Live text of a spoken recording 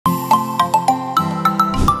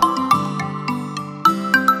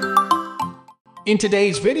In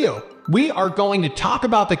today's video, we are going to talk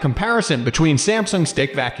about the comparison between Samsung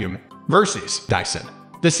Stick Vacuum versus Dyson.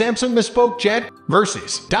 The Samsung Bespoke Jet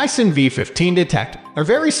versus Dyson V15 Detect are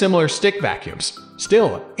very similar stick vacuums.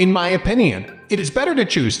 Still, in my opinion, it is better to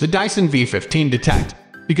choose the Dyson V15 Detect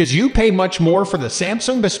because you pay much more for the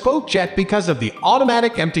Samsung Bespoke Jet because of the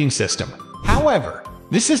automatic emptying system. However,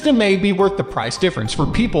 this system may be worth the price difference for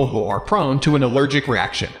people who are prone to an allergic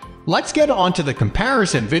reaction. Let's get on to the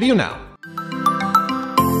comparison video now.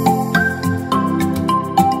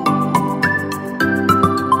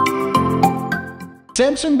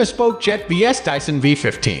 Samsung Bespoke Jet vs Dyson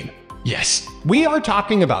V15. Yes, we are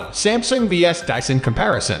talking about Samsung vs Dyson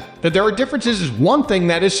comparison. That there are differences is one thing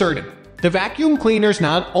that is certain. The vacuum cleaners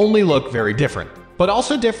not only look very different, but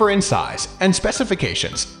also differ in size and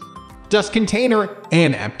specifications. Dust container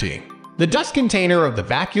and emptying. The dust container of the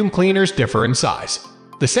vacuum cleaners differ in size.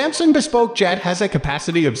 The Samsung Bespoke Jet has a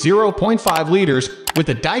capacity of 0.5 liters, with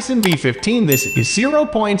the Dyson V15 this is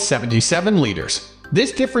 0.77 liters.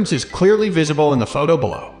 This difference is clearly visible in the photo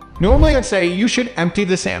below. Normally I'd say you should empty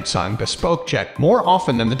the Samsung Bespoke Jet more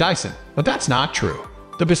often than the Dyson, but that's not true.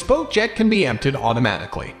 The Bespoke Jet can be emptied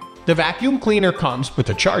automatically. The vacuum cleaner comes with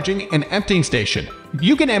a charging and emptying station.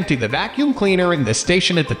 You can empty the vacuum cleaner in this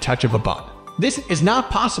station at the touch of a button. This is not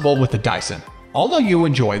possible with the Dyson. Although you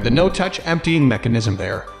enjoy the no-touch emptying mechanism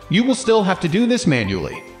there, you will still have to do this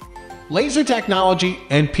manually. Laser technology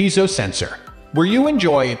and piezo sensor. Where you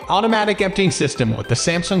enjoy an automatic emptying system with the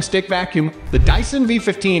Samsung Stick Vacuum, the Dyson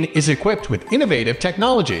V15 is equipped with innovative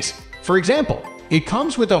technologies. For example, it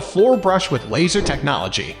comes with a floor brush with laser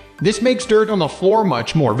technology. This makes dirt on the floor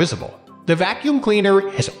much more visible. The vacuum cleaner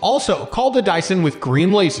is also called the Dyson with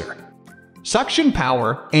green laser. Suction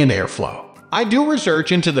power and airflow. I do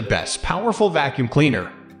research into the best powerful vacuum cleaner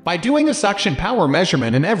by doing a suction power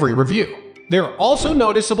measurement in every review. There are also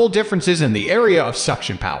noticeable differences in the area of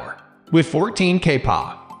suction power. With 14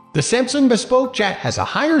 kPa, the Samsung Bespoke Jet has a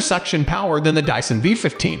higher suction power than the Dyson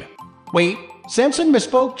V15. Weight, Samsung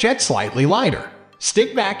Bespoke Jet slightly lighter.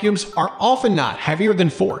 Stick vacuums are often not heavier than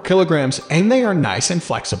 4 kilograms and they are nice and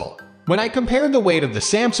flexible. When I compare the weight of the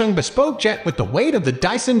Samsung Bespoke Jet with the weight of the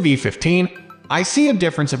Dyson V15, I see a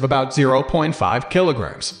difference of about 0.5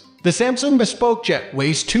 kilograms. The Samsung Bespoke Jet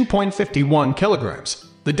weighs 2.51 kilograms.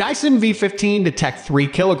 The Dyson V15 Detect 3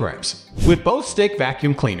 kilograms. With both stick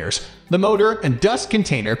vacuum cleaners, the motor and dust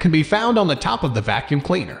container can be found on the top of the vacuum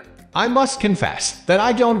cleaner. I must confess that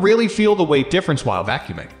I don't really feel the weight difference while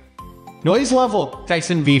vacuuming. Noise level,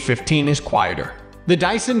 Dyson V15 is quieter. The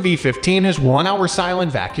Dyson V15 has 1-hour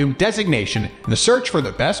silent vacuum designation in the search for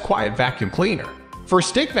the best quiet vacuum cleaner. For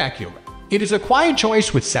stick vacuum, it is a quiet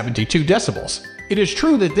choice with 72 decibels. It is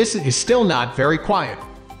true that this is still not very quiet,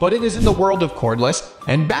 but it is in the world of cordless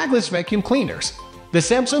and bagless vacuum cleaners. The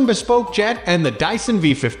Samsung Bespoke Jet and the Dyson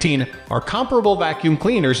V15 are comparable vacuum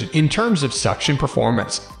cleaners in terms of suction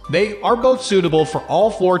performance. They are both suitable for all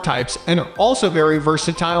floor types and are also very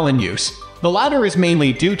versatile in use. The latter is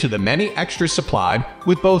mainly due to the many extras supplied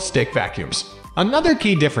with both stick vacuums. Another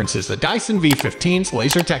key difference is the Dyson V15's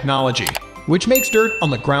laser technology, which makes dirt on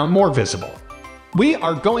the ground more visible. We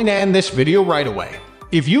are going to end this video right away.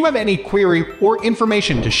 If you have any query or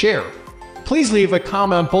information to share, please leave a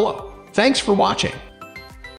comment below. Thanks for watching.